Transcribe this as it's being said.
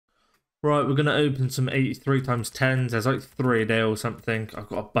Right, we're going to open some 83 times 10s. There's like 3 a day or something. I've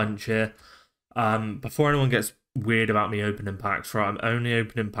got a bunch here. Before anyone gets weird about me opening packs, right, I'm only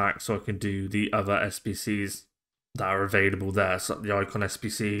opening packs so I can do the other SBCs that are available there. So the Icon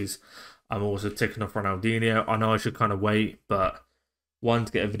SBCs. I'm also ticking off Ronaldinho. I know I should kind of wait, but one,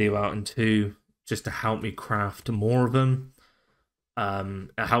 to get a video out, and two, just to help me craft more of them.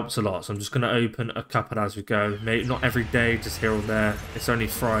 It helps a lot, so I'm just going to open a couple as we go. Maybe not every day, just here or there. It's only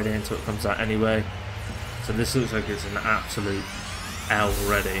Friday until it comes out anyway, so this looks like it's an absolute L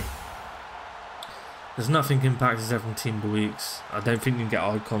already. There's nothing impacted from Team of the Weeks. I don't think you can get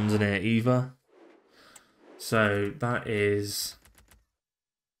icons in here either, so that is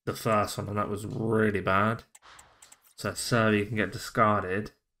the first one, and that was really bad. So Survey can get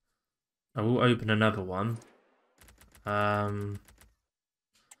discarded. I will open another one.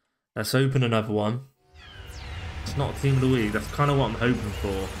 Let's open another one. It's not a Team of the Week. That's kind of what I'm hoping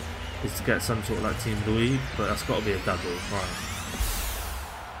for, is to get some sort of like Team of the Week, but that's got to be a double. Right.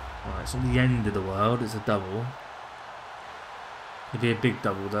 Right, it's not the end of the world. It's a double. It'd be a big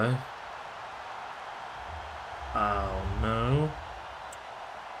double though. Oh no.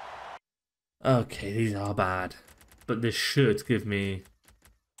 Okay, these are bad. But this should give me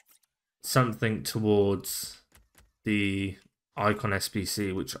something towards the Icon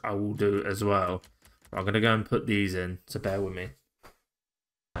SBC, which I will do as well. I'm going to go and put these in, so bear with me.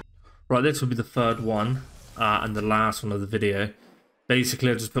 Right, this will be the third one, and the last one of the video. Basically,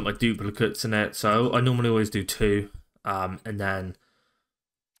 I just put my duplicates in it, so I normally always do 2, and then,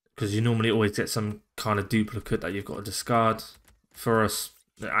 because you normally always get some kind of duplicate that you've got to discard. For us,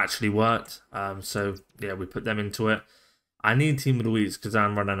 it actually worked, so yeah, we put them into it. I need Team of the Weeks because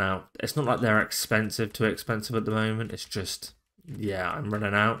I'm running out. It's not like they're too expensive at the moment. It's just, yeah, I'm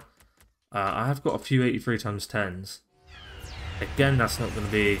running out. I have got a few 83 times 10s. Again, that's not going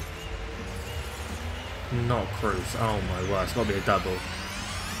to be... not Cruz. Oh my word, it's got to be a double.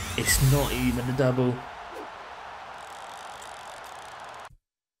 It's not even a double.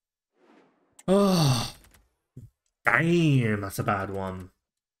 Oh, damn, that's a bad one.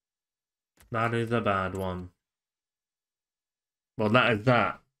 That is a bad one. Well, that is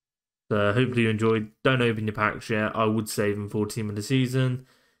that. So hopefully you enjoyed. Don't open your packs yet. I would save them for Team of the Season.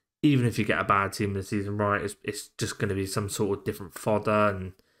 Even if you get a bad Team of the Season right, it's just going to be some sort of different fodder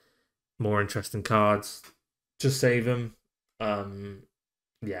and more interesting cards. Just save them.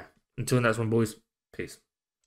 Yeah. Until the next one, boys. Peace.